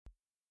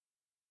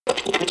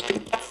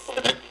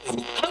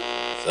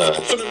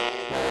Welcome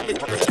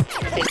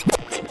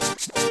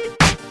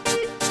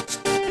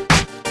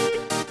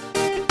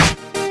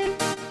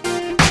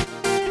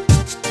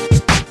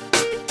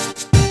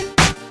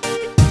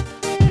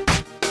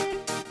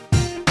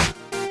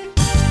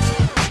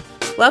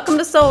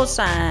to Soul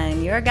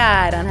Shine, your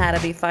guide on how to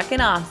be fucking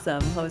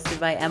awesome,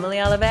 hosted by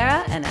Emily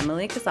Oliveira and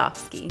Emily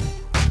Kosofsky.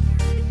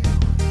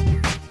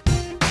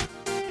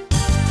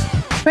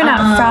 We're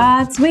not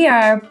frauds. We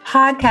are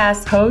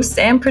podcast hosts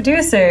and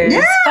producers.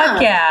 Yeah.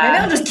 Fuck yeah. Maybe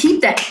I'll just keep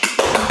that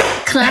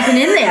clapping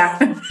in there.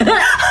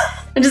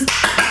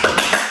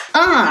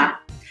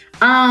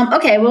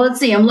 Okay, well, let's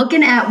see. I'm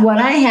looking at what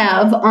I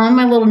have on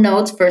my little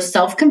notes for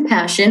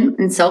self-compassion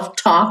and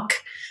self-talk,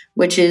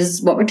 which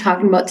is what we're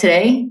talking about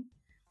today.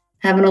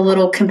 Having a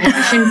little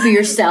compassion for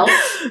yourself.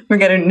 We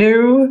got a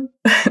new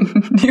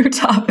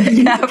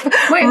topic.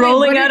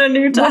 Rolling out a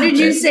new topic. What did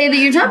you say that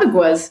your topic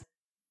was?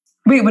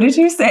 Wait, what did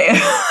you say?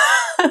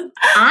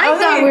 I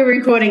thought we were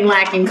recording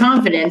lacking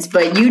confidence,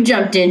 but you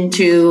jumped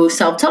into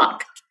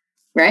self-talk,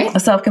 right?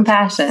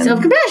 Self-compassion.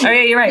 Self-compassion. Oh,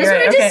 yeah, you're right. That's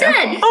what I just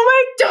said.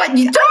 Oh, my God.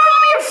 Don't call me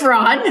a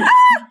fraud.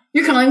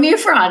 You're calling me a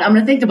fraud. I'm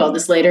going to think about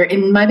this later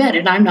in my bed,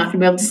 and I'm not going to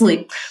be able to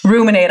sleep.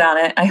 Ruminate on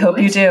it. I hope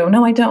you do.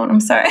 No, I don't.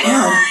 I'm sorry.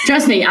 No,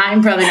 trust me,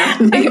 I'm probably not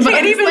going to think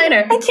about this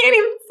later. I can't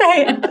even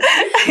say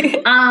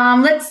it.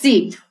 Let's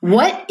see.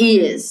 What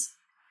is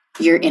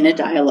your inner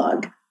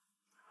dialogue?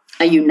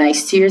 Are you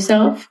nice to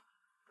yourself?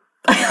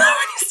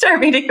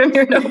 Start reading from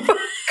your notebook.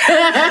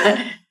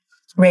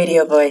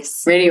 Radio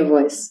voice. Radio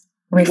voice.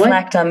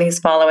 Reflect on these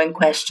following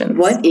questions.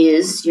 What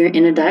is your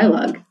inner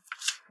dialogue?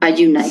 Are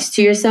you nice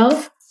to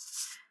yourself?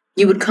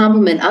 You would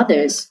compliment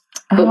others,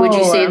 but would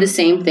you say the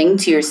same thing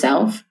to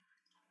yourself?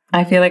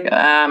 I feel like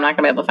I'm not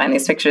going to be able to find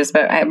these pictures,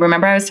 but I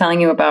remember I was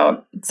telling you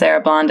about Sarah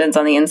Blondin's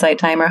on the Insight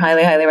Timer.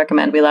 Highly, highly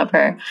recommend. We love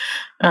her.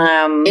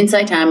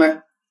 Insight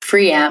Timer,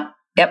 free app.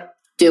 Yep.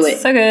 Do it.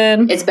 So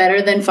good. It's better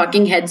than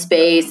fucking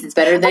Headspace. It's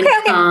better than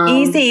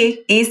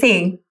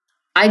Easy.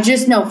 I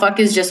just know fuck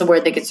is just a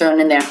word that gets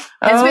thrown in there.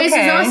 Headspace is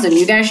awesome.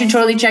 You guys should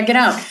totally check it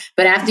out.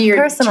 But after your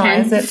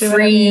 10th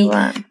free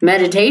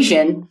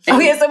meditation.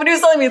 Somebody was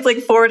telling me it's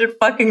like 400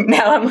 fucking,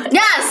 now I'm like, see?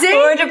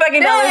 $400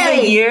 fucking dollars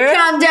a year?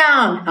 Calm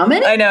down. How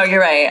many? I know,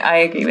 you're right. I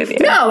agree with you.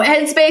 No,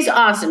 Headspace,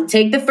 awesome.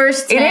 Take the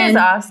first 10. It is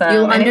awesome.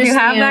 You'll understand. If you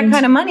have that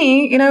kind of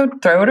money,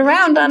 throw it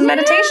around on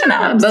meditation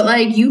apps.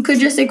 But you could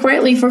just say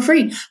quietly for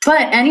free.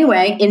 But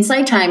anyway,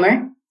 Insight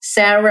Timer,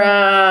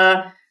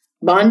 Sarah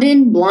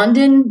Bowden.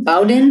 Blon.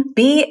 Blown.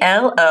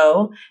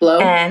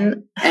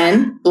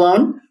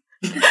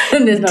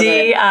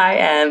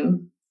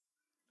 DIM.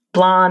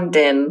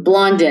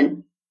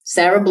 Blondin.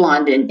 Sarah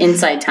Blondin,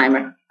 Insight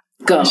Timer.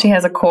 Go. She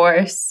has a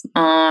course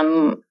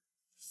on,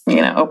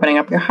 opening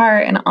up your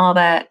heart and all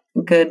that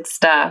good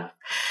stuff.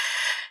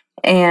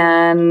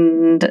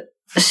 And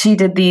she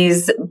did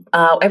these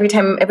every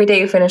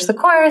day you finish the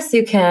course,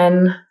 you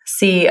can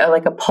see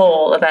a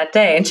poll of that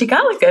day. And she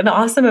got an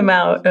awesome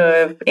amount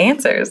of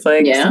answers.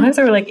 Sometimes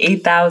there were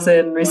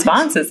 8,000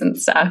 responses and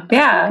stuff.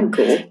 Yeah.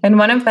 Cool. And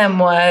one of them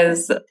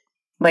was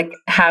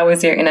how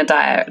is your inner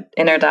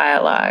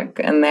dialogue?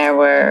 And there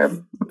were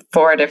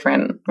 4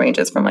 different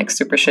ranges from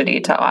super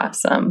shitty to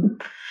awesome.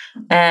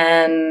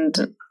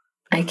 And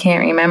I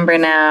can't remember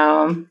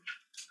now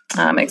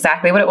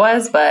exactly what it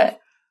was,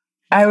 but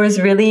I was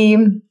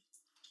really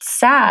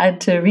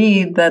sad to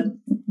read that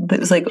it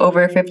was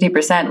over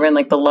 50% were in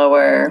the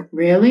lower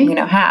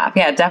half.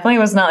 Yeah, definitely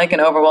was not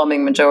an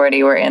overwhelming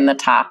majority were in the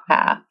top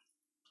half.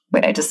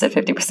 Wait, I just said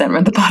 50% were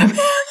in the bottom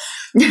half.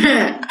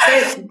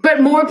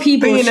 but more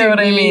people should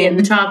be in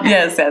the top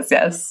half.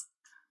 Yes.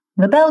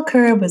 The bell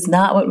curve was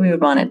not what we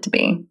would want it to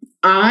be.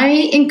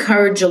 I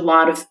encourage a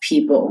lot of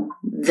people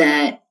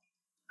that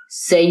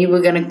say you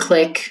were going to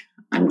click,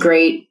 I'm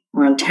great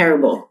or I'm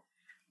terrible.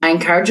 I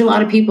encourage a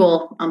lot of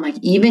people, I'm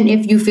even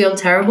if you feel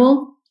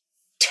terrible,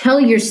 tell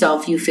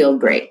yourself you feel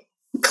great.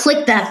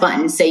 Click that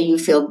button, say you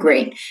feel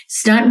great.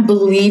 Start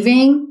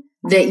believing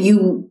that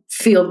you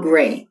feel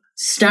great.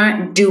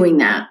 Start doing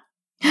that.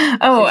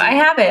 Oh, I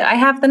have it. I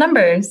have the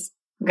numbers.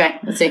 Okay,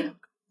 let's see.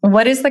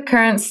 What is the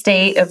current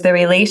state of the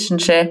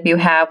relationship you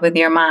have with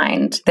your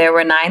mind? There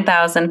were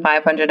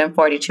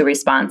 9,542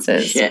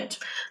 responses. Shit.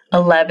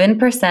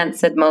 11%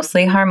 said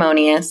mostly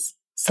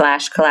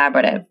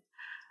harmonious/collaborative.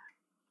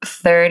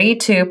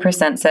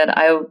 32% said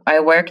I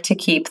work to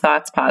keep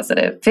thoughts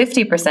positive.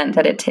 50%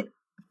 said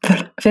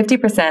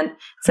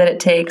it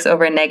takes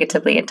over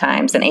negatively at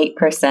times, and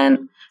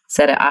 8%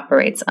 said it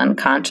operates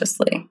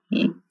unconsciously.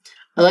 I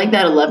like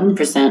that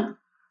 11%.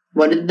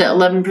 What did the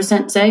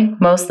 11% say?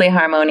 Mostly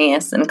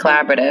harmonious and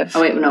collaborative.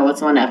 Oh wait, no,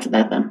 what's the one after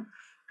that then?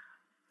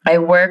 I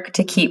work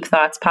to keep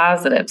thoughts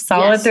positive.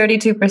 Solid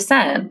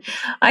 32%.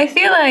 I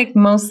feel like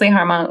mostly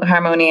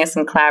harmonious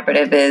and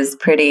collaborative is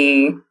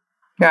pretty...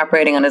 You're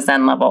operating on a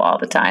Zen level all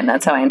the time.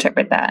 That's how I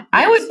interpret that. Yes.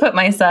 I would put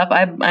myself,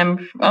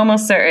 I'm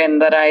almost certain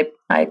that I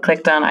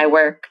clicked on I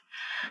work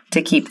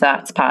to keep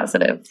thoughts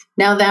positive.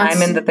 Now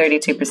I'm in the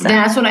 32%.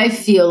 That's what I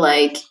feel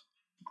like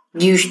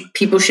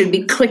people should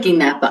be clicking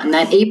that button.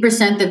 That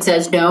 8% that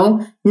says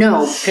no,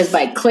 because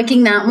by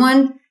clicking that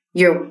one,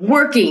 you're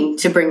working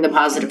to bring the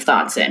positive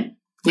thoughts in.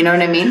 You know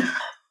what I mean?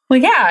 Well,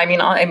 yeah. I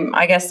mean,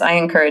 I guess I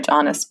encourage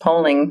honest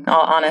polling,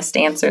 honest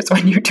answers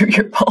when you do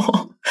your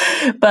poll.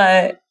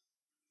 But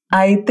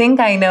I think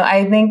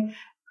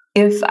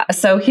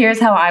here's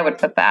how I would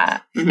put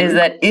that, is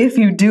that if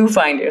you do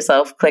find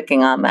yourself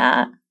clicking on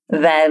that,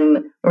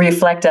 then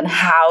reflect on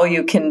how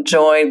you can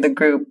join the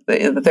group, the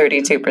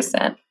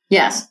 32%.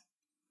 Yes.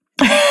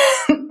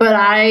 But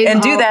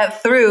and do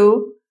that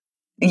through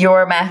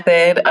your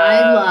method of,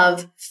 I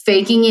love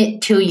faking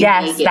it till you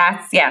make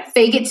it. Yes.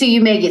 Fake it till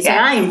you make it. Say,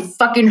 I am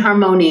fucking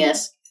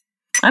harmonious.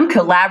 I'm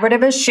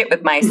collaborative as shit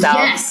with myself.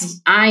 Yes.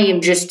 I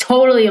am just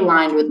totally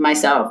aligned with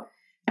myself.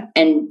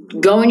 And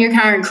go in your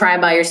car and cry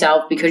by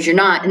yourself because you're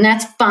not. And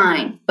that's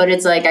fine. But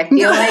it's like, I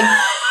feel like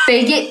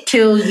fake it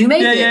till you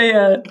make it.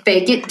 Yeah.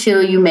 Fake it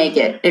till you make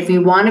it. If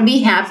you want to be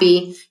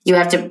happy, you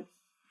have to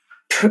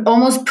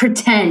almost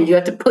pretend. You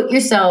have to put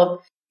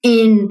yourself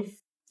in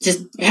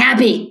just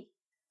happy.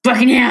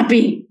 Fucking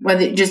happy.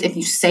 Whether just if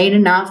you say it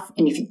enough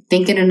and if you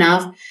think it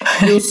enough,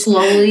 you'll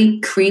slowly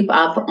creep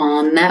up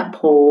on that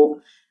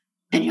pole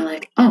and you're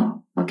like,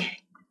 oh, okay.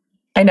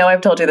 I know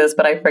I've told you this,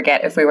 but I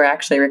forget if we were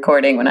actually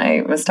recording when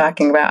I was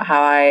talking about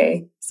how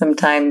I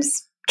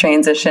sometimes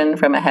transition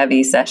from a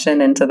heavy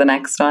session into the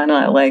next one. And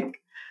I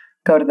like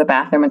go to the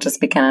bathroom and just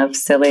be kind of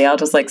silly. I'll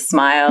just like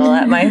smile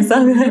at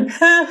myself.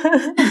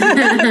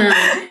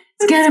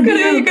 It's gonna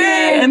be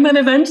okay. And then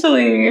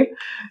eventually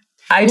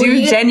I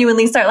do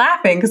genuinely start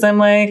laughing because I'm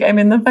like, I'm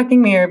in the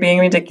fucking mirror being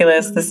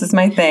ridiculous. This is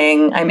my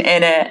thing. I'm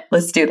in it.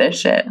 Let's do this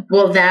shit.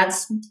 Well,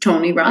 that's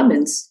Tony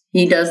Robbins.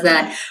 He does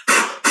that.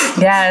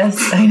 Yes,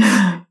 I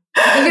know.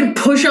 You can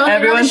push all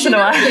every once in a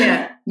while.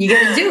 Yeah, you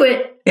gotta do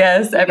it.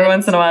 Yes, every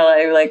once in a while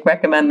I like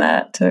recommend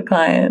that to a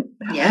client.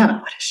 Yeah.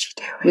 What is she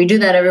doing? We do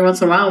that every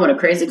once in a while when a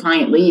crazy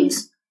client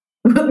leaves.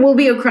 We'll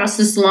be across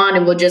the salon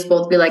and we'll just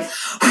both be like,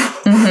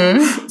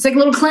 it's like a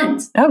little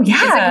cleanse. Oh, yeah.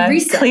 It's like a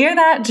reset. Clear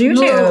that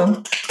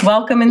juju.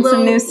 Welcome in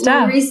some new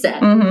stuff.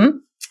 Reset. All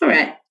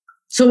right.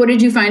 So what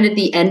did you find at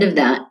the end of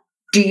that?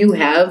 Do you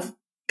have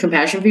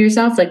compassion for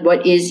yourself? Like,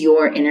 what is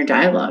your inner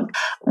dialogue?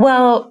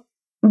 Well,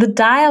 the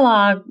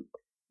dialogue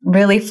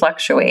really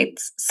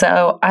fluctuates.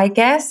 So I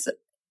guess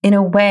in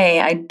a way,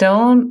 I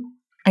don't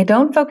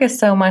focus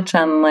so much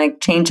on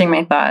like changing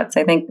my thoughts.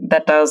 I think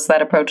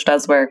that approach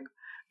does work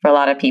for a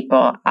lot of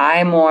people.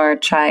 I more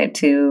try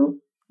to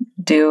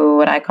do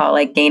what I call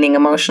like gaining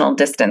emotional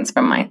distance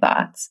from my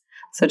thoughts.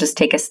 So just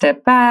take a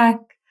step back,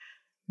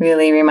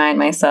 really remind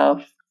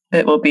myself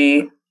it will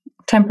be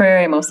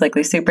temporary, most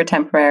likely super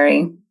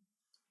temporary,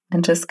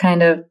 and just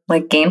kind of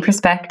like gain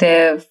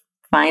perspective,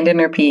 find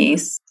inner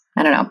peace.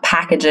 I don't know,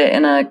 package it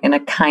in a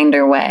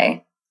kinder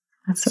way.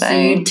 That's what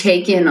you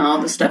take in all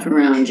the stuff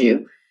around you,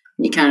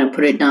 and you kind of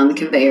put it down the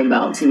conveyor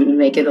belts, and you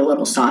make it a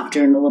little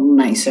softer and a little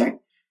nicer,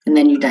 and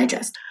then you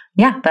digest.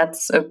 Yeah,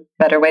 that's a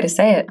better way to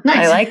say it.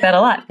 Nice. I like that a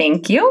lot.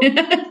 Thank you.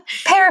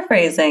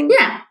 Paraphrasing.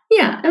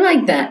 Yeah, I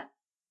like that.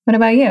 What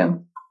about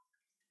you?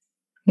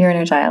 Your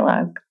inner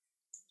dialogue.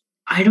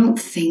 I don't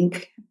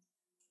think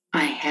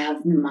I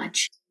have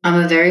much.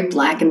 I'm a very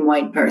black and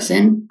white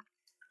person.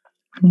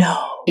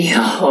 No.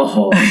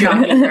 Yo,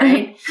 shocking,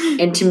 right?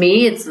 And to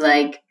me, it's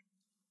like,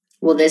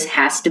 well, this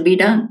has to be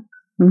done.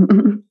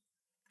 And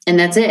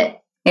that's it.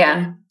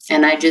 Yeah.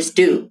 And I just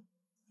do.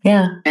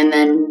 Yeah. And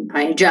then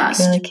I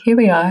adjust. You're like, here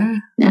we are.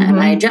 And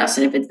I adjust.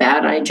 And if it's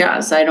bad, I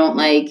adjust. I don't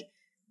like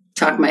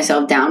talk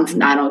myself down.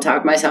 I don't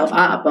talk myself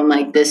up. I'm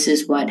like, this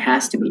is what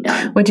has to be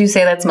done. Would you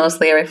say that's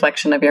mostly a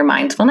reflection of your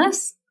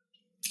mindfulness?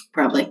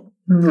 Probably.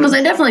 Because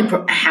I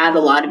definitely had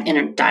a lot of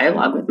inner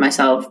dialogue with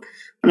myself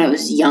when I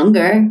was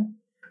younger.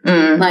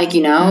 Like,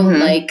 you know,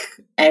 like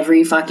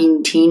every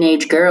fucking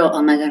teenage girl.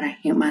 Oh my God, I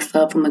hate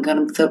myself. Oh my God,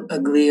 I'm so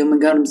ugly. Oh my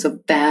God, I'm so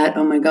fat.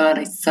 Oh my God,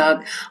 I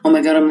suck. Oh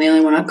my God, I'm the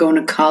only one not going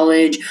to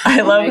college.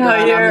 I love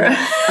how you're...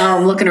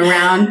 I'm looking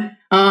around.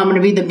 I'm going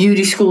to be the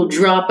beauty school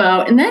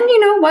dropout. And then, you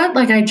know what?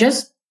 Like, I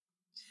just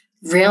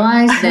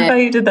realized that... I thought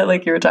you did that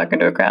like you were talking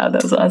to a crowd.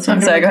 That was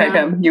awesome. Sorry, go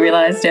ahead. You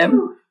realized, yeah.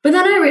 But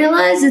then I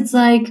realized it's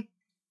like,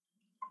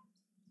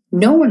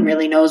 no one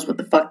really knows what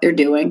the fuck they're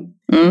doing.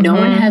 No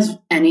one has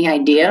any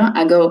idea.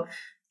 I go,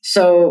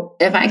 so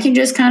if I can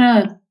just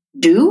kind of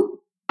do,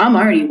 I'm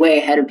already way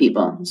ahead of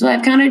people. So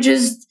I've kind of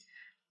just,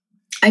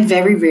 I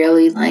very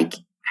rarely like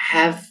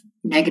have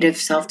negative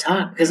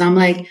self-talk because I'm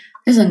like,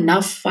 there's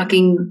enough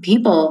fucking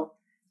people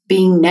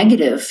being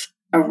negative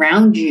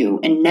around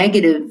you and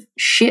negative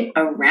shit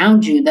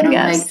around you that I'm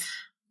like,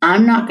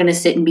 I'm not going to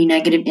sit and be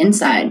negative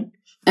inside.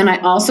 And I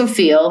also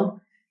feel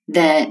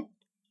that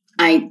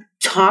I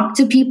talk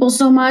to people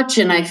so much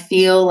and I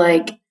feel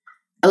like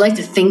I like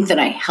to think that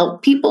I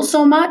help people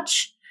so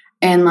much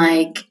and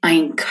like I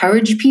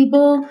encourage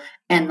people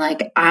and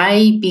like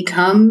I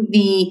become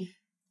the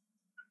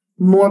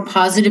more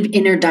positive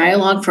inner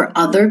dialogue for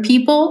other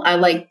people. I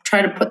like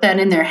try to put that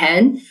in their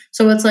head.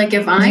 So it's like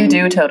if I... You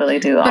do totally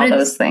do all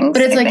those things.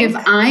 But it's like if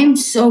I'm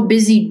so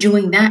busy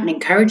doing that and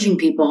encouraging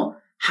people,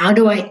 how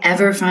do I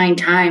ever find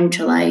time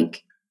to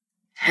like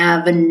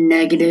have a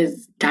negative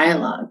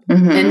dialogue?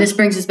 And this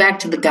brings us back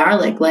to the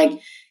garlic. Like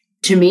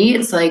to me,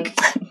 it's like,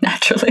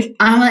 naturally.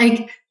 I'm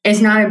like,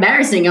 it's not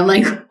embarrassing. I'm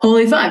like,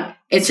 holy fuck.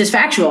 It's just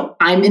factual.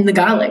 I'm in the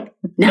garlic.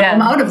 Now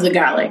I'm out of the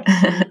garlic.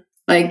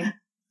 Like,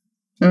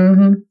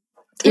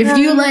 if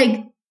you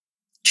like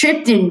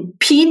tripped and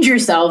peed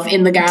yourself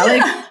in the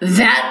garlic,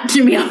 that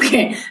to me,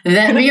 okay,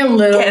 that'd be a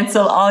little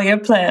cancel all your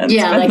plans.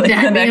 Yeah, like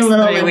that'd be a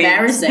little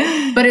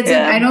embarrassing. But it's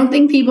like, I don't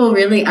think people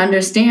really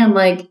understand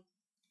like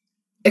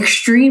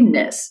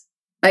extremeness.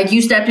 Like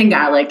you stepped in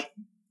garlic,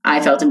 I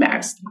felt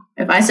embarrassed.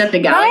 If I stepped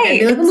in garlic, I'd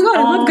be like, oh my God,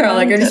 I love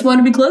garlic. I just want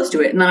to be close to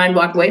it. And then I'd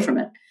walk away from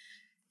it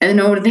and then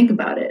know what to think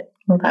about it.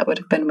 Well, that would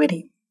have been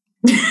witty.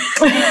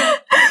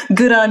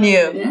 Good on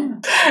you. Yeah.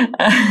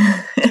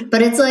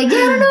 But it's like, I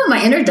don't know,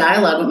 my inner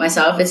dialogue with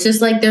myself, it's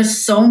just like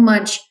there's so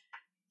much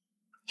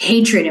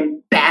hatred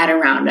and bad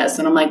around us.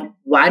 And I'm like,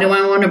 why do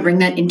I want to bring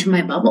that into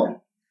my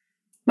bubble?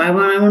 Why do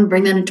I want to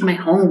bring that into my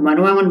home? Why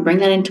do I want to bring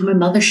that into my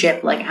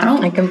mothership? Like,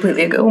 I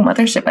completely agree. Oh,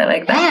 mothership. I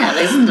like that. Yeah,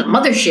 this is a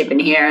mothership in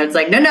here. It's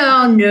like,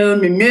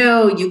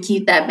 no. You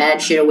keep that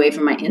bad shit away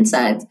from my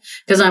insides.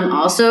 Because I'm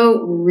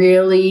also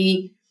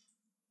really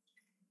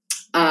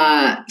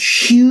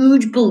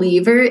huge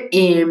believer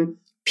in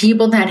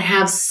people that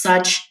have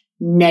such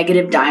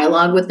negative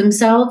dialogue with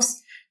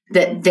themselves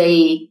that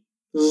they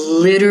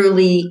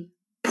literally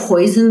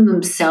poison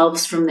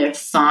themselves from their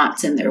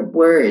thoughts and their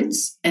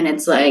words. And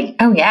it's like,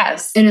 oh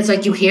yes. And it's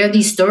like you hear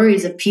these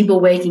stories of people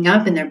waking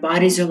up and their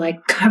bodies are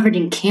like covered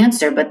in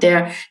cancer, but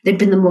they've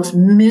been the most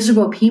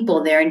miserable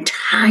people their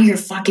entire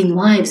fucking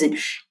lives, and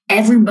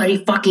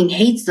everybody fucking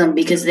hates them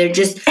because they're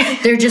just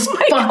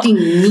fucking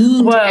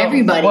mean to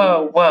everybody.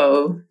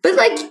 Whoa. But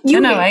like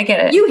I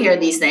get it. You hear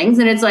these things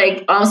and it's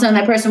like all of a sudden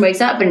that person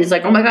wakes up and it's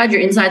like, oh my God,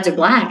 your insides are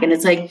black. And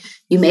it's like,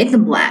 you made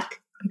them black.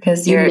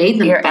 Because your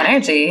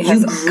energy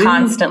has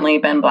constantly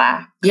been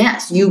black.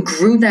 Yes, you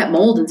grew that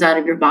mold inside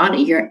of your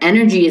body. Your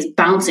energy is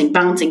bouncing.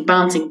 And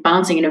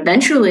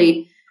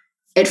eventually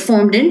it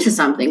formed into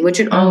something, which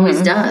it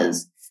always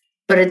does.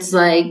 But it's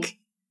like,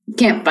 you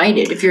can't fight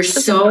it. If you're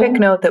Just a quick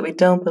note that we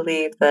don't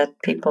believe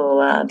that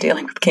people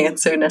dealing with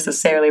cancer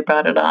necessarily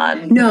brought it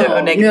on.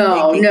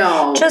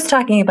 No. Just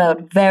talking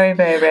about very,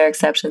 very rare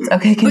exceptions.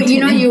 Okay,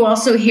 continue. But you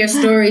also hear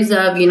stories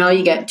of,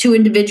 you get two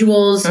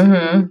individuals,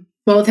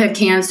 both have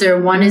cancer.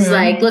 One is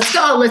like, let's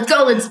go, let's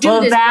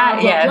do this.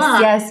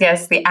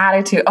 Yes. The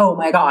attitude. Oh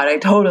my God, I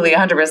totally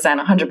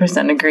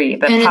 100% agree.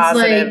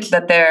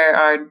 That there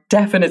are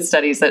definite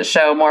studies that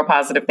show more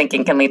positive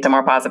thinking can lead to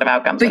more positive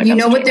outcomes. But you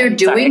know what they're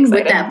doing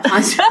with that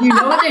positive? You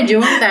know what they're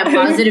doing with that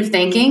positive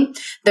thinking?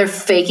 They're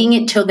faking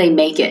it till they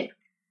make it.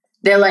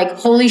 They're like,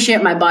 holy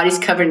shit, my body's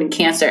covered in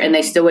cancer, and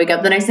they still wake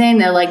up the next day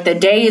and they're like, the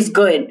day is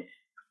good.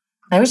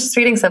 I was just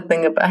reading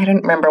something, I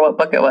don't remember what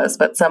book it was,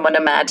 but someone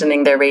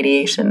imagining their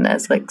radiation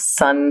as like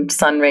sun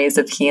rays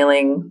of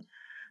healing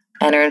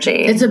energy.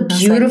 It's a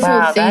beautiful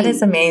thing. That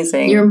is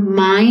amazing. Your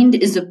mind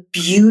is a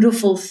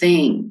beautiful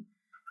thing.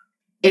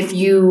 If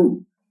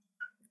you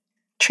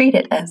treat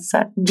it as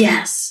such.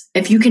 Yes.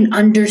 If you can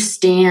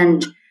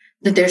understand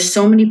that there's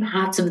so many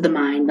parts of the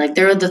mind, like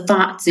there are the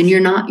thoughts and you're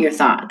not your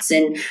thoughts.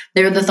 And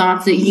there are the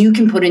thoughts that you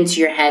can put into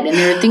your head. And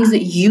there are things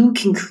that you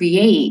can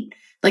create.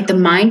 Like the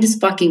mind is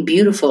fucking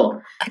beautiful.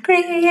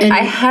 Agree. And I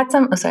had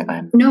some. Oh, sorry, go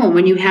ahead. No,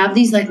 when you have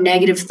these like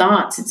negative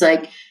thoughts, it's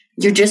like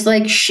you're just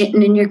like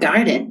shitting in your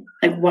garden.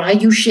 Like, why are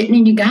you shitting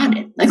in your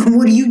garden? Like,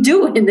 what are you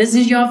doing? This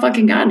is your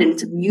fucking garden.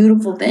 It's a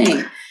beautiful thing.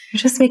 You're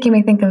just making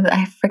me think of.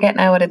 I forget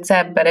now what it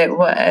said, but it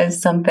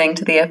was something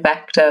to the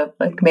effect of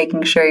like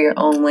making sure you're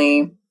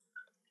only,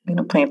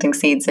 planting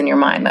seeds in your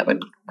mind that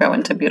would grow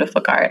into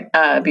beautiful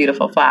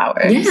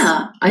flowers.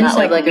 Yeah, I just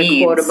have like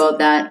a quote about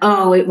that.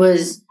 Oh, it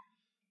was.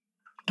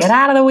 Get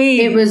out of the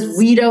weeds. It was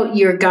weed out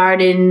your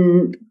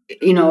garden,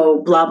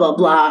 blah, blah,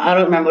 blah. I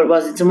don't remember what it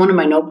was. It's in one of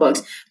my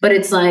notebooks. But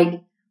it's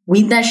like,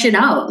 weed that shit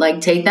out.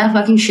 Like, take that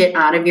fucking shit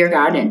out of your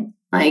garden.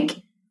 Like,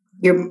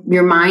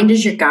 your mind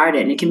is your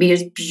garden. It can be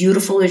as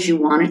beautiful as you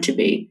want it to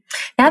be.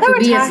 Now that it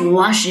can be as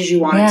lush as you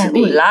want it to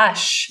be. Ooh,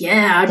 lush.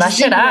 Yeah. Lush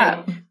it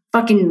up. Like,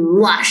 fucking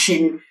lush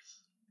and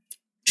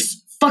just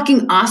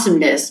fucking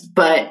awesomeness.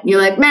 But you're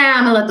like, man,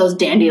 I'm gonna let those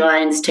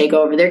dandelions take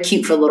over. They're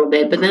cute for a little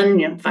bit, but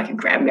then fucking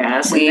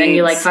crabgrass, and then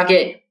you're like, fuck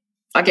it.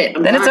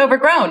 Then it's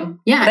overgrown.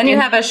 Yeah. Then you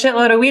have a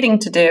shitload of weeding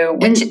to do,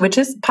 which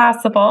is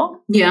possible.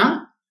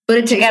 Yeah, but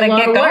it takes a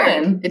lot of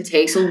work. It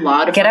takes a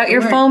lot of get out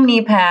your foam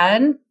knee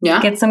pad. Yeah,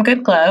 get some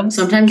good gloves.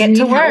 Sometimes get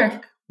to work.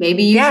 Help.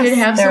 Maybe you should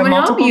have someone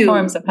help you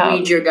forms of help.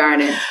 weed your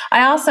garden.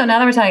 I also, now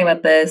that we're talking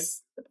about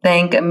this,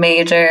 think a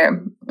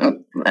major.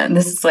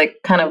 This is like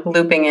kind of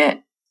looping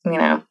it,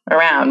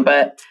 around,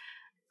 but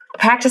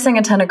practicing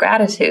a ton of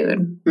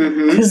gratitude,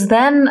 because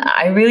then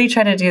I really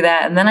try to do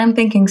that, and then I'm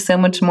thinking so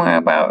much more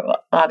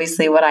about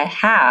obviously what I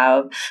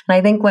have. And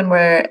I think when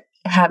we're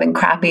having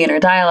crappy inner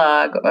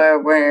dialogue,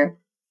 or we're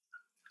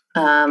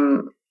if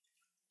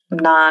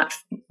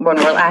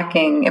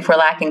we're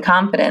lacking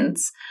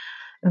confidence,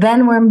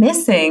 then we're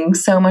missing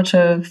so much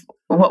of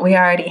what we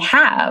already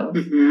have,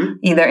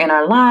 either in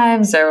our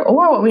lives or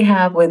what we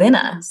have within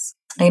us.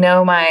 I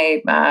know when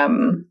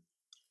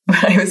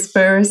I was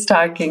first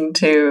talking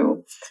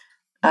to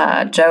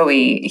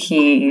Joey,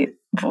 we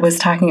were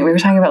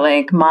talking about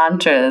like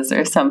mantras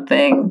or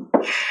something.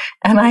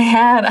 And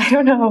I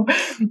don't know,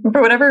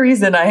 for whatever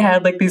reason, I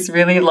had like these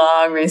really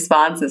long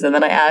responses. And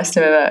then I asked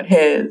him about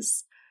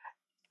his.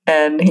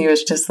 And he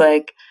was just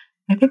like,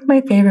 I think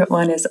my favorite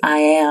one is I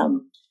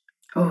am.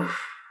 Oh.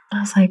 I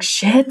was like,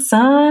 shit,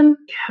 son.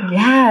 Yeah.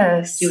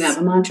 Yes. Do you have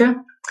a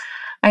mantra?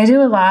 I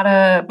do a lot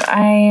of,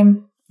 I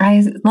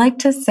like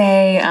to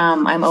say,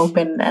 I'm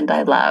open and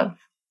I love.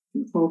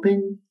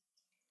 Open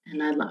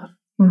and I love.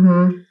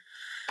 Mm-hmm.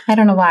 I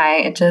don't know why.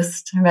 It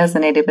just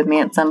resonated with me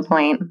at some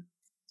point.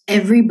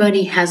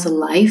 Everybody has a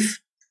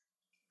life,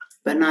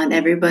 but not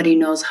everybody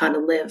knows how to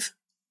live.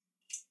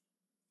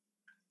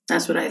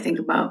 That's what I think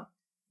about.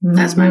 Mm-hmm.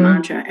 That's my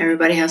mantra.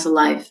 Everybody has a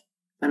life,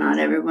 but not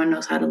everyone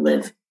knows how to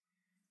live.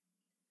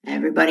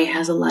 Everybody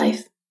has a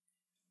life.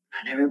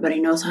 Not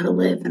everybody knows how to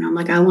live. And I'm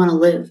like, I want to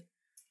live.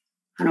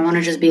 I don't want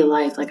to just be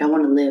alive. Like, I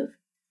want to live.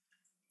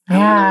 I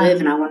want to live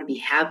and I want to be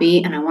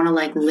happy and I want to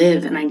like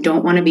live and I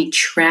don't want to be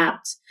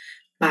trapped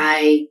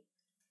by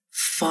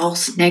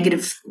false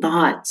negative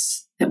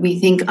thoughts that we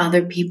think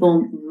other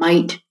people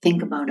might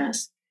think about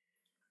us.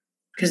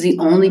 Because the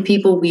only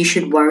people we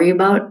should worry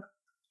about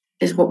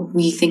is what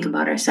we think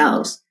about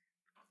ourselves.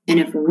 And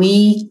if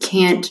we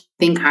can't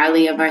think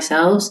highly of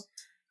ourselves,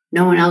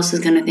 no one else is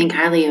going to think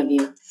highly of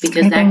you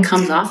because that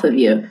comes off of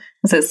you.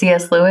 Is it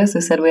C.S. Lewis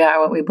who said we are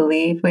what we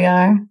believe we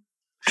are?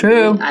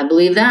 True. I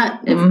believe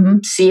that.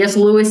 If C.S.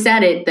 Lewis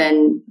said it,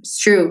 then it's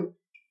true.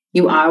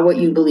 You are what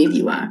you believe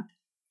you are.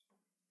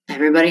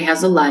 Everybody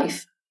has a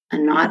life,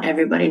 and not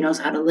everybody knows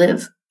how to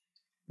live.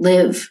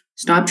 Live.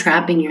 Stop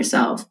trapping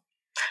yourself.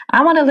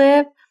 I want to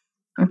live.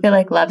 I feel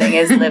like loving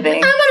is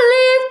living. I want to live.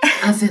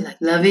 I feel like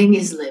loving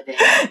is living.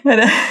 But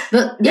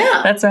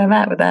yeah. That's where I'm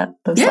at with that.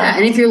 Yeah,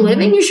 and if you're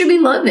living, you should be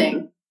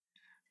loving.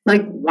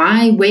 Like,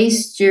 why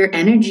waste your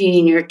energy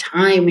and your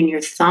time and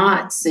your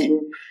thoughts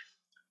and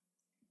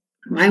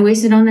why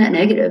waste it on that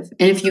negative?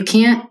 And if you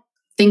can't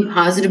think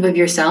positive of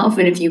yourself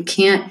and if you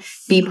can't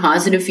be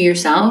positive for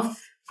yourself,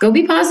 go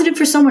be positive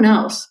for someone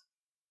else.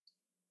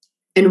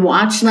 And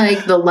watch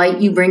like the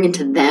light you bring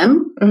into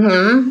them.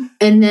 Mm-hmm.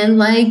 And then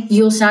like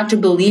you'll start to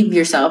believe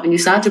yourself and you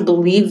start to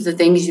believe the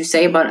things you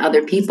say about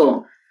other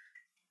people.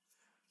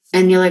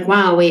 And you're like,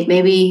 wow, wait,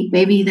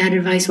 maybe that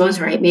advice was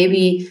right.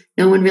 Maybe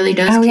no one really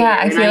does care. Yeah,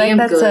 I feel like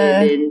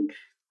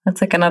that's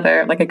like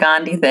another, like a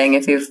Gandhi thing.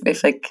 If you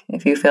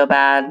feel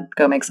bad,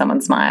 go make someone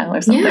smile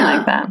or something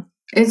like that.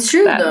 It's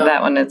true though.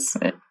 That one's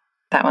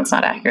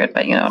not accurate,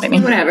 but you know what I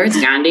mean. Whatever, it's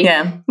Gandhi.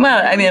 Yeah.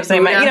 Well, I mean, I'm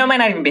saying, it might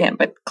not even be him,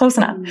 but close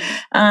enough.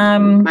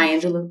 Maya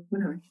Angelou,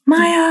 whatever.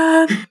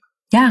 Maya.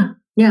 Yeah.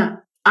 Yeah.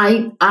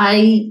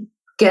 I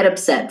get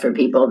upset for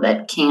people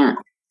that can't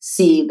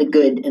see the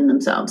good in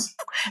themselves.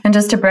 And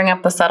just to bring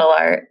up the subtle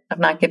art of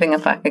not giving a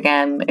fuck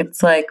again,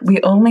 it's like we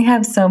only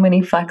have so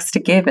many fucks to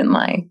give in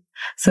life.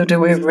 So do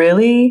we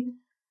really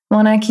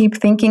want to keep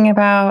thinking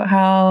about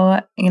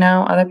how,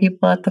 other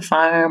people at the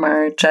farm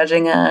are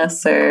judging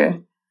us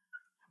or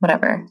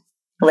whatever,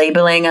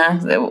 labeling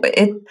us?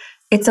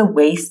 It's a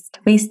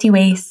wasty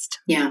waste.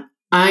 Yeah.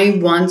 I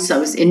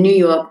was in New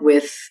York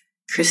with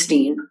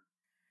Christine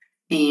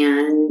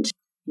and,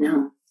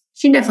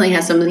 she definitely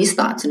has some of these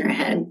thoughts in her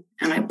head.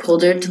 And I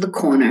pulled her to the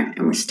corner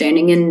and we're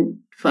standing in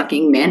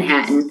fucking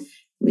Manhattan.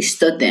 We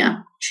stood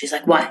there. She's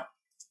like, what?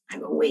 I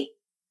go, wait.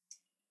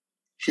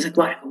 She's like,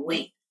 what? I go,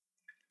 wait.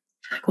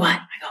 She's like, what?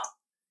 I go,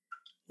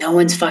 no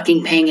one's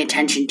fucking paying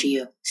attention to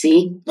you.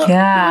 See? Look, no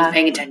one's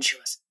paying attention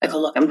to us. I go,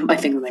 look, I'm putting my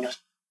finger in my nose.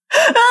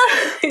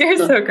 You're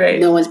so great.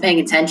 No one's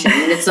paying attention.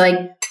 And it's like,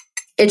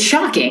 it's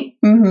shocking.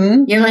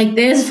 Mm-hmm. You're like,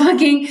 there's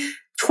fucking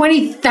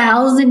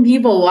 20,000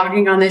 people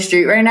walking on the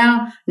street right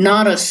now.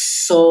 Not a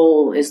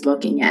soul is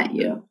looking at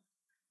you.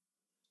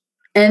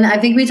 And I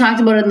think we talked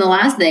about it in the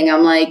last thing.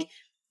 I'm like,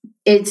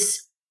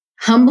 it's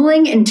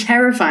humbling and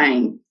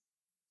terrifying.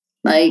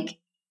 Like,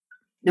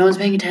 no one's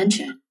paying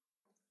attention.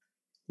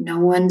 No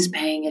one's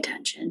paying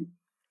attention.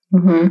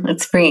 Mm-hmm.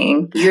 It's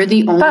freeing. You're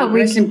the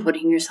only person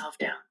putting yourself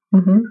down.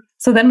 Mm-hmm.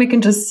 So then we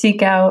can just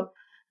seek out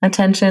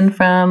attention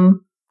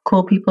from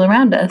cool people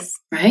around us.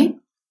 Right?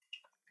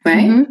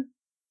 Right? Mm-hmm.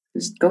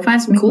 Just go find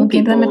some cool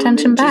people. Give them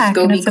attention back.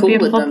 Go and be it's cool a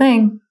beautiful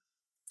thing.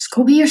 Just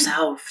go be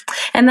yourself.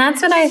 And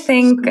that's what I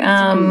think.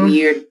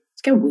 Weird.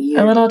 Let's get weird.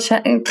 A little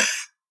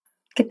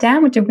get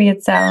down with your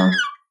weird self.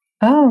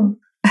 Oh.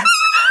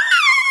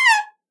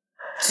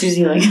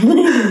 Susie, like,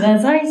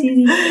 that's sorry,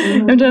 Susie.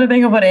 I'm trying to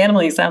think of what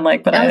animal you sound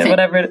like, but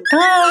whatever.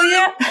 Oh,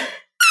 yeah.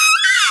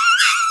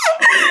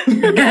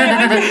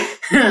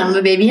 I'm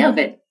a baby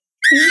elephant.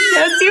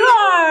 Yes, you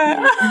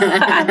are.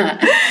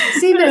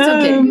 See, but it's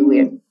okay to be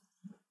weird.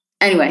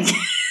 Anyway,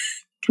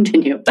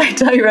 continue. I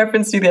tell you,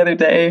 referenced you the other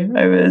day.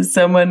 I was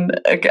someone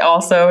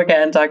also,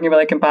 again, talking about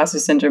like imposter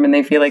syndrome, and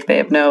they feel like they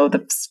have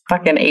the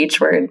fucking H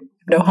word,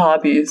 no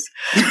hobbies.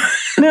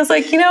 And I was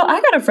like,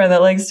 I got a friend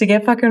that likes to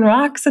get fucking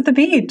rocks at the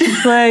beach.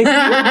 Like,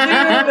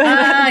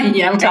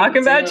 yeah, I'm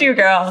talking about you,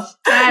 girl.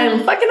 I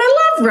love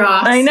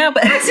rocks. I know,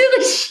 but rocks are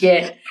the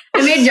shit.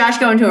 I made Josh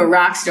go into a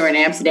rock store in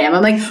Amsterdam.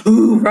 I'm like,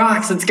 ooh,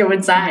 rocks, let's go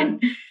inside.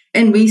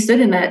 And we stood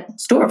in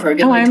that store for a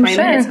good 20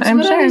 minutes.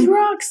 I'm sure. These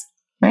rocks.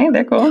 Right,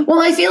 they're cool.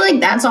 Well, I feel like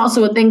that's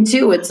also a thing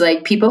too. It's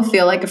like people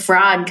feel like a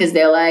fraud because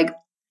they're like,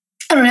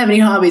 I don't have any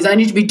hobbies. I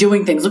need to be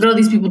doing things. Look at all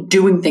these people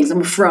doing things.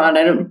 I'm a fraud.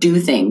 I don't do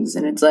things.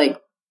 And it's like,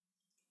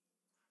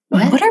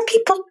 what are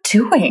people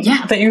doing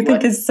that you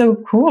think is so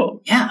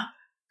cool? Yeah.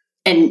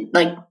 And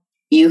like,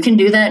 you can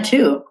do that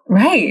too.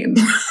 Right.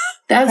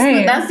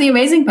 That's the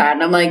amazing part.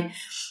 And I'm like,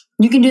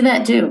 you can do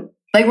that too.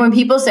 Like when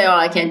people say, oh,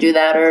 I can't do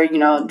that, or,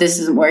 this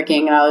isn't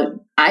working. And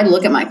I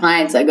look at my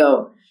clients, I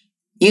go,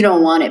 you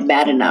don't want it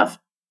bad enough.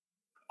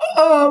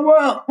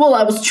 Oh, well,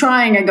 I was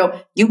trying. I go,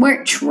 you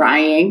weren't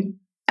trying.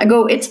 I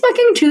go, it's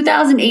fucking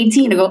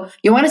 2018. I go,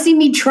 you want to see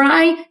me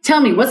try? Tell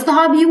me, what's the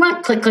hobby you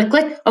want? Click, click,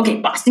 click. Okay,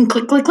 Boston,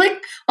 click, click,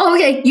 click. Oh,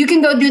 okay, you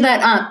can go do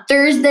that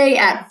Thursday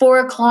at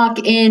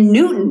 4:00 in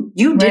Newton.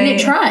 You didn't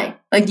try.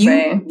 Like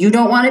you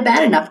don't want it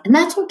bad enough. And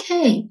that's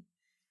okay.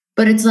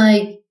 But it's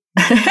like...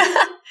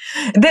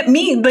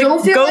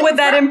 go with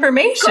that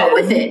information. Go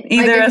with it.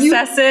 Either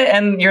assess it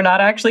and you're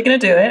not actually going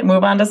to do it,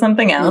 move on to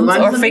something else,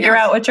 or figure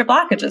out what your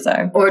blockages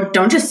are. Or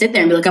don't just sit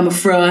there and be like, I'm a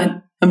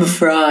fraud.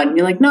 And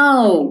you're like,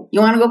 no, you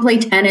want to go play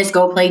tennis,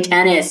 go play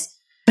tennis.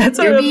 That's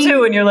what I'm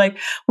too. And you're like,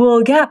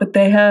 well, yeah, but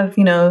they have,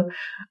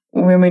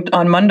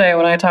 on Monday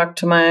when I talked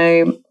to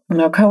my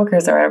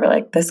coworkers or whatever,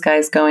 like, this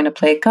guy's going to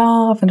play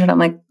golf. And I'm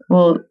like,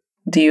 well,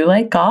 do you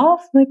like golf?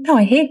 I'm like, no,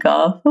 I hate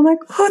golf. I'm like,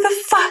 who the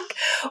fuck?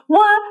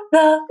 What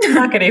the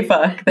fuckity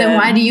fuck? Then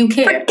why do you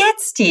care? Forget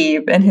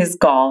Steve and his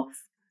golf.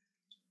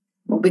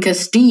 Well, because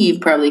Steve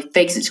probably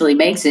fakes it till he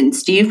makes it. And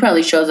Steve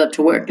probably shows up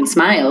to work and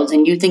smiles.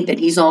 And you think that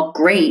he's all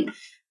great.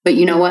 But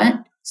you know what?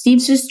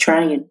 Steve's just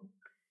trying.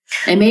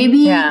 And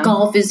maybe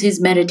golf is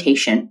his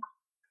meditation.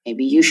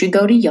 Maybe you should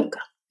go to yoga.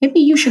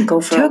 Maybe you should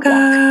go for yoga.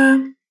 A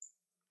walk.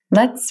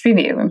 Let's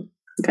review.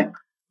 Okay.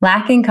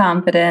 Lacking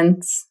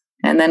confidence.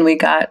 And then we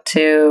got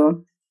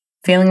to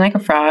feeling like a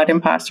fraud,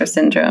 imposter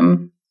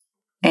syndrome,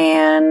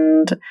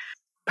 and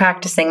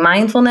practicing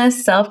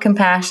mindfulness,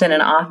 self-compassion,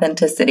 and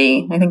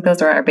authenticity. I think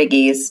those are our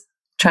biggies.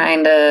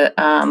 Trying to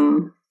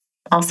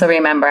also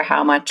remember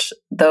how much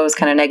those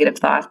kind of negative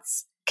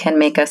thoughts can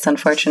make us,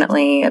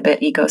 unfortunately, a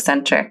bit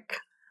egocentric.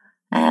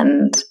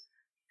 And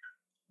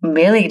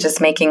really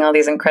just making all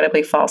these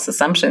incredibly false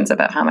assumptions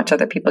about how much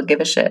other people give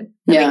a shit.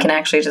 And we can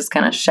actually just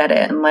kind of shed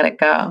it and let it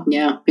go.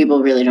 Yeah,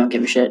 people really don't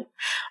give a shit.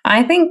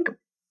 I think,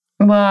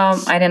 well,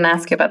 I didn't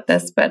ask you about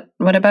this, but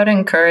what about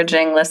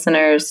encouraging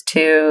listeners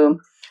to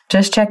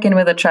just check in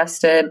with a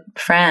trusted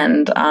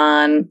friend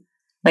on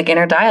like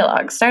inner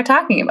dialogue? Start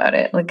talking about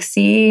it. Like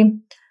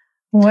think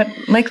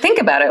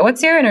about it.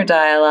 What's your inner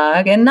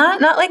dialogue? And not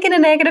like in a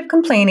negative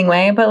complaining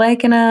way, but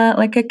like in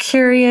a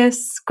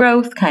curious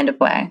growth kind of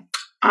way.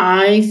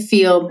 I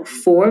feel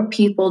before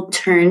people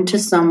turn to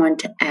someone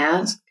to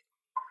ask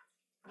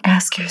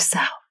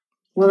yourself.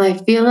 Well, I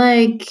feel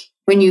like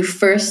when you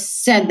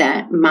first said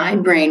that, my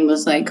brain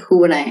was like, who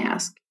would I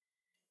ask?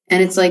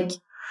 And it's like,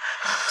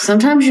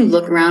 sometimes you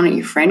look around at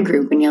your friend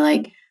group and you're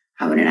like,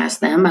 I wouldn't ask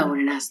them. Oh,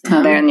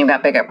 then you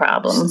got bigger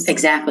problems.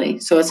 Exactly.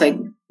 So it's like,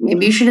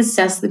 maybe you should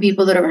assess the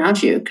people that are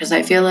around you. Because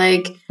I feel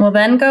like... Well,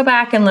 then go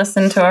back and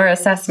listen to our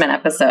assessment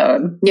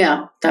episode.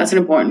 Yeah, that's an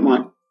important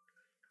one.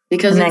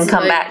 Because and then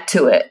come back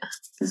to it.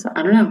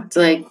 I don't know. It's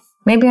like...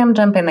 Maybe I'm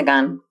jumping the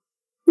gun.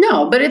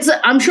 No, but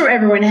I'm sure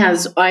everyone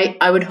has.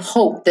 I would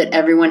hope that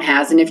everyone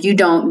has. And if you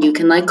don't, you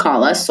can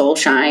call us, Soul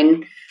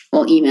Shine.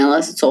 Well, email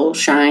us at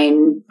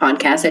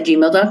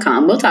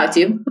soulshinepodcast@gmail.com. We'll talk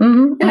to you.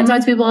 Mm-hmm. Yeah, I talk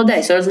to people all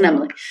day. So doesn't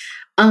Emily.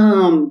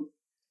 But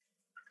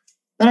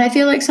I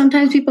feel like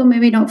sometimes people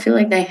maybe don't feel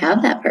like they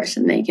have that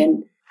person they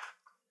can...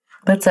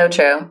 That's so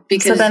true.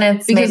 So then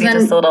it's maybe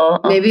just a little...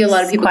 Maybe a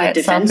lot of people get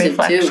defensive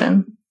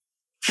too.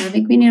 I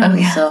think we need to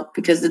ourselves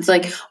because it's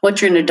like,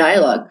 what's your inner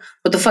dialogue?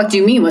 What the fuck do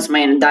you mean? What's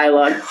my inner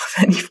dialogue?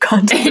 Then you've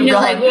gone to and you're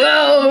like,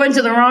 whoa, I went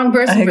to the wrong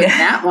person for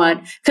that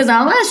one. Because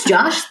I'll ask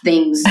Josh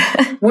things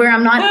where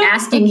I'm not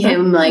asking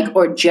him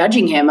or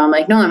judging him. I'm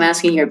like, no, I'm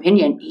asking your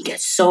opinion. He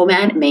gets so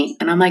mad at me,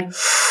 and I'm like,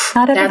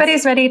 not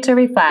everybody's ready to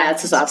reflect.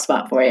 That's a soft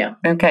spot for you.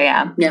 Okay,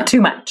 yeah.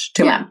 Too much.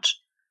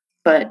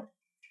 But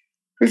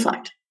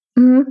reflect.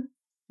 Mm-hmm.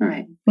 All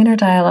right, inner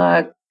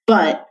dialogue.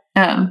 But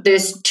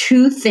there's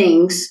two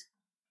things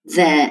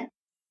that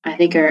I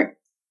think are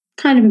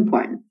kind of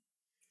important.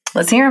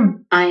 Let's hear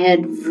them. I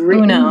had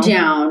written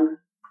down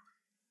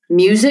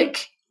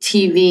music,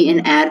 TV,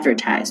 and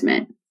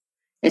advertisement.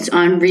 It's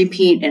on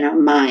repeat in our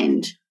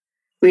mind.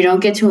 We don't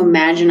get to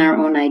imagine our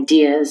own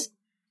ideas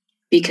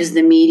because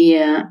the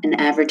media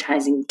and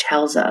advertising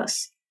tells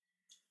us.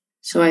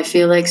 So I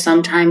feel like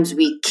sometimes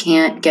we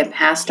can't get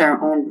past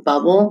our own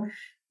bubble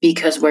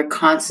because we're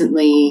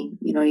constantly,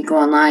 you go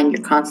online,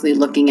 you're constantly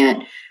looking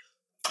at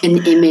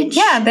an image.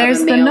 Yeah, there's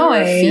of a male the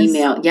noise. Or a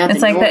female. Yeah,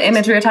 it's like the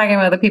image we were talking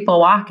about, the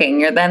people walking.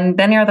 You're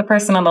then you're the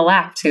person on the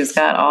left who's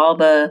got all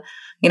the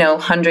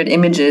 100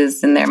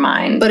 images in their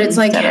mind. But it's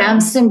like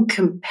have some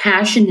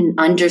compassion and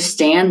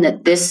understand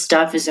that this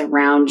stuff is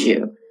around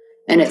you.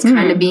 And it's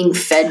kind of being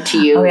fed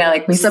to you. Oh, yeah,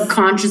 like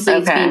subconsciously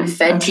it's being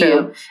fed to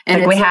you.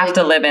 And like we have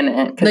to live in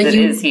it because it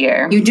is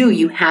here. You do.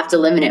 You have to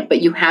live in it.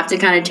 But you have to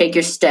kind of take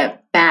your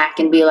step back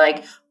and be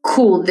like,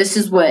 cool, this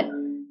is what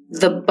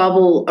the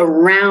bubble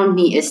around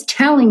me is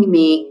telling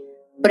me,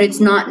 but it's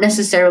not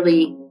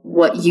necessarily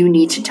what you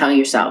need to tell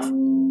yourself.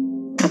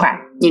 Okay.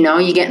 You know,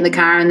 you get in the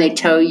car and they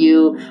tell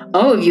you,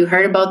 oh, have you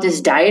heard about this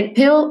diet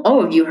pill?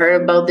 Oh, have you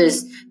heard about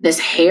this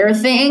hair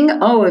thing?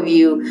 Oh, have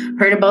you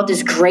heard about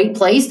this great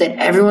place that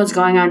everyone's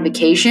going on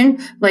vacation?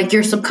 Like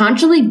you're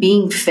subconsciously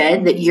being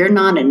fed that you're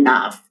not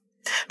enough.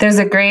 There's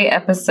a great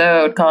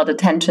episode called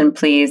Attention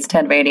Please,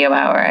 TED Radio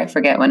Hour. I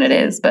forget when it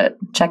is, but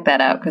check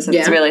that out because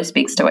it really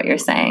speaks to what you're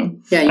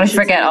saying. Yeah, I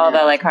forget all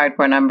the like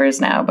hardcore numbers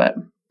now, but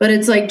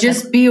it's like,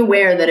 just be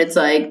aware that it's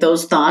like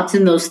those thoughts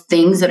and those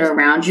things that are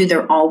around you,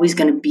 they're always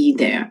going to be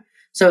there.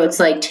 So it's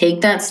like,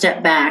 take that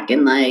step back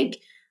and like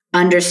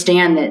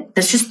understand that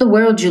that's just the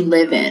world you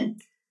live in.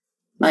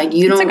 Like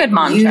you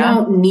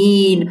don't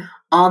need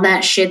all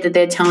that shit that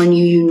they're telling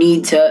you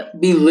need to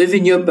be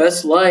living your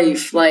best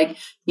life. Like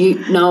you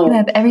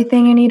have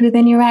everything you need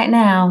within you right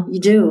now. You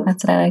do.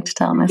 That's what I like to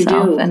tell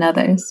myself and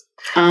others.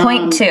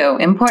 Point 2,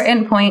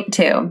 important point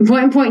 2.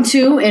 Important point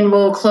 2, and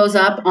we'll close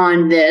up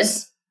on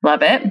this.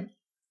 Love it.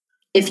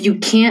 If you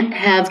can't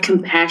have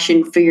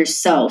compassion for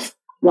yourself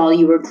while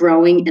you are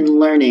growing and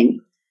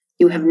learning,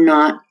 you have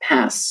not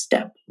passed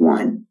step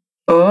 1.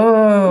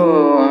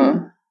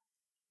 Oh.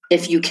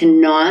 If you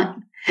cannot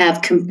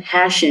have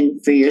compassion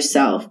for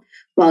yourself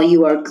while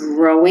you are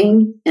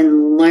growing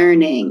and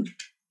learning,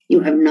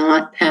 you have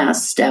not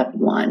passed step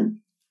 1.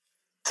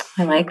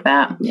 I like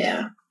that.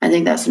 Yeah, I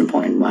think that's an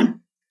important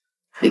one.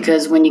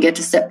 Because when you get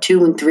to step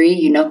 2 and 3,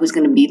 you know who's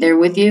going to be there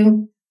with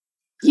you?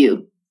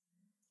 You.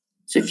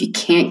 So if you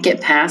can't get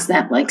past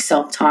that like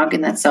self-talk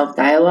and that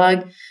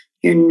self-dialogue,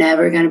 you're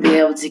never going to be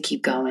able to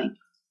keep going.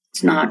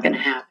 It's not going to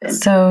happen.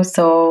 So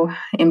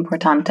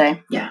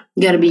importante. Yeah.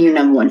 You got to be your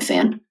number 1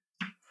 fan.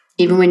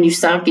 Even when you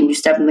suck and you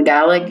step in the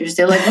garlic, you're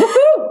still like,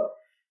 woohoo!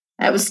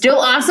 That was still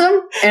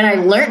awesome. And I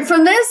learned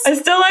from this. I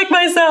still like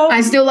myself.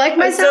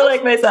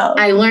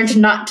 I learned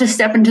not to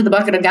step into the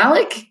bucket of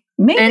garlic.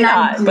 Maybe and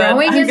not, I'm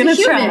growing as a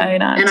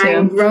human.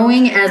 I'm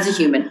growing as a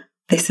human.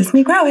 This is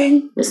me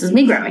growing.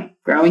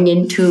 Growing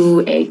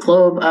into a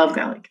clove of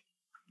garlic.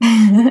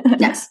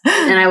 Yes.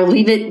 And I will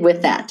leave it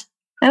with that.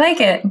 I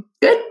like it.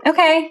 Good.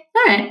 Okay.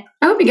 All right.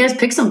 I hope you guys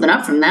picked something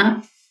up from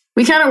that.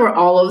 We kind of were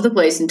all over the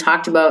place and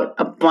talked about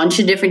a bunch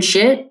of different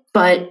shit,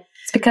 but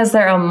it's because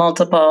there are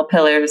multiple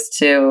pillars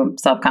to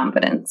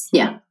self-confidence.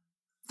 Yeah.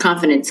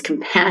 Confidence,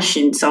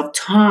 compassion,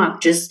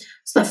 self-talk. Just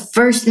it's the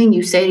first thing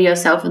you say to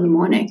yourself in the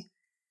morning.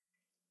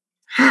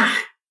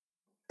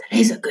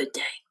 Today's a good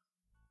day.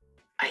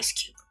 Ice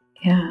Cube.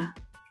 Yeah.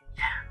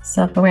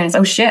 Self-awareness.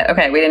 Oh, shit.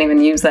 Okay, we didn't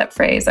even use that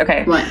phrase.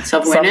 Okay. What?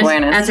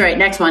 Self-awareness? That's right.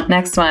 Next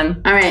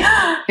one. All right.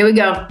 Here we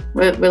go.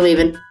 We're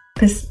leaving.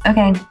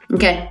 Okay.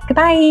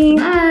 Goodbye.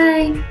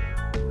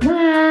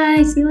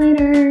 Bye. See you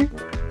later.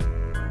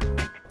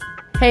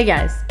 Hey,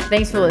 guys.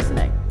 Thanks for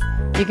listening.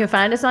 You can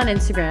find us on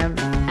Instagram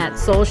at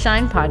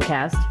Soulshine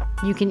Podcast.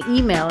 You can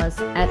email us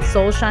at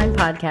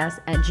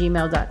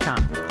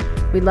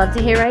soulshinepodcast@gmail.com. We'd love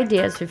to hear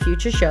ideas for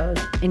future shows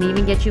and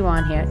even get you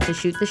on here to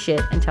shoot the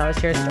shit and tell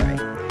us your story.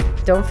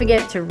 Don't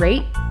forget to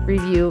rate,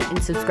 review,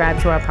 and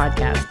subscribe to our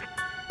podcast.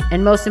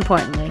 And most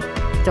importantly,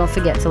 don't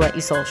forget to let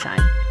your soul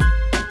shine.